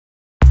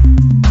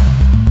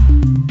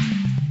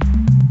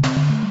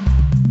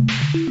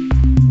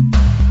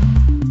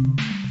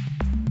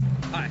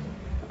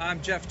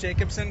I'm Jeff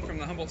Jacobson from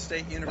the Humboldt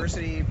State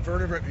University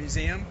Vertebrate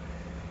Museum,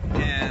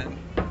 and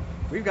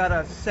we've got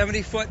a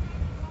 70-foot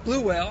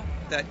blue whale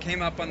that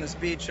came up on this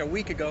beach a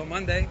week ago,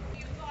 Monday.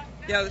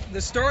 Yeah,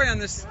 the story on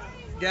this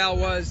gal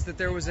was that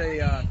there was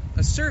a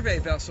survey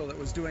vessel that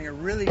was doing a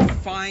really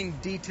fine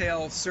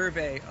detail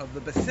survey of the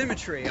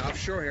bathymetry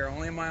offshore here,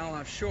 only a mile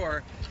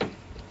offshore,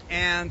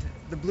 and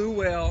the blue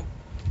whale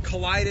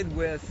collided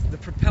with the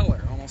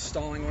propeller, almost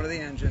stalling one of the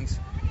engines.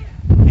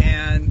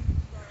 And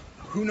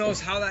who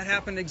knows how that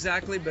happened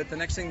exactly, but the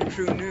next thing the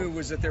crew knew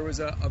was that there was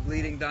a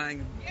bleeding,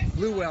 dying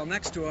blue whale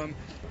next to him,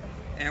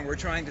 and we're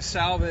trying to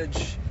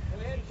salvage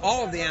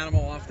all of the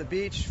animal off the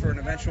beach for an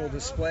eventual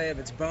display of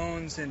its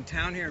bones in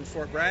town here in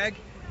Fort Bragg,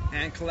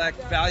 and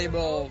collect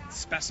valuable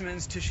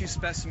specimens, tissue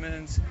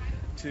specimens,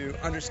 to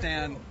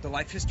understand the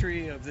life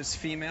history of this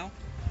female.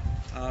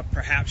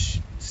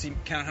 Perhaps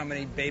count how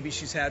many babies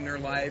she's had in her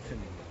life,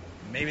 and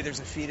maybe there's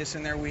a fetus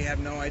in there. We have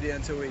no idea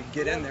until we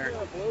get in there.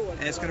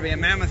 And it's going to be a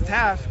mammoth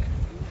task.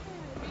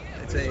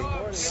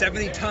 It's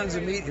 70 tons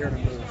of meat here to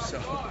move,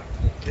 so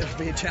it'll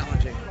be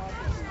challenging.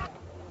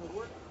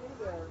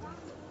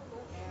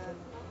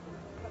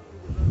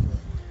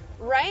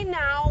 Right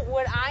now,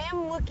 what I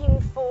am looking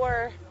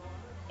for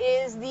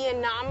is the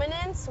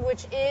anominance,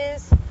 which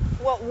is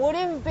what would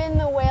have been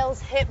the whale's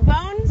hip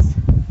bones.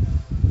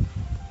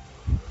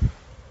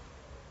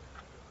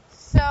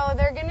 So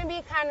they're going to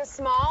be kind of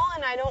small,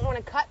 and I don't want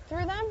to cut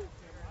through them.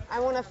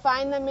 I want to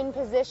find them in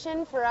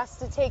position for us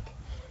to take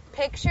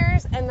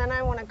pictures, and then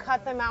I want to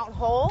cut them out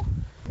whole.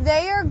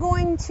 They are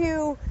going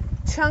to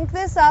chunk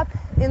this up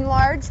in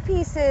large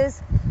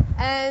pieces,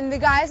 and the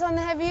guys on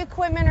the heavy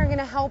equipment are going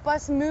to help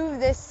us move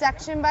this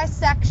section by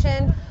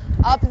section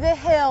up the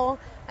hill,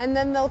 and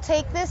then they'll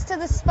take this to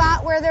the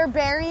spot where they're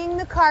burying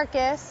the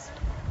carcass,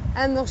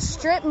 and they'll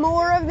strip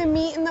more of the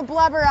meat and the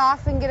blubber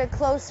off and get it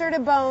closer to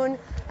bone,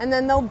 and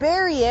then they'll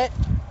bury it,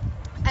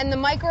 and the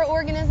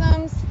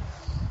microorganisms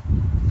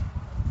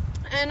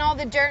and all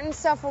the dirt and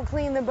stuff will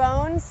clean the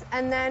bones,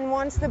 and then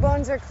once the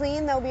bones are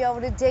clean, they'll be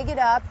able to dig it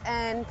up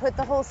and put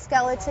the whole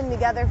skeleton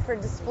together for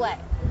display.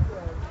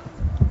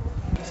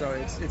 So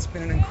it's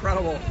been an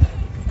incredible,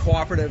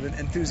 cooperative and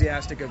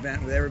enthusiastic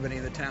event with everybody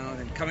in the town,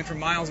 and coming from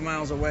miles and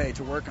miles away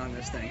to work on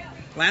this thing.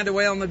 Land a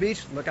whale on the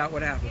beach, look out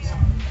what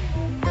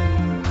happens.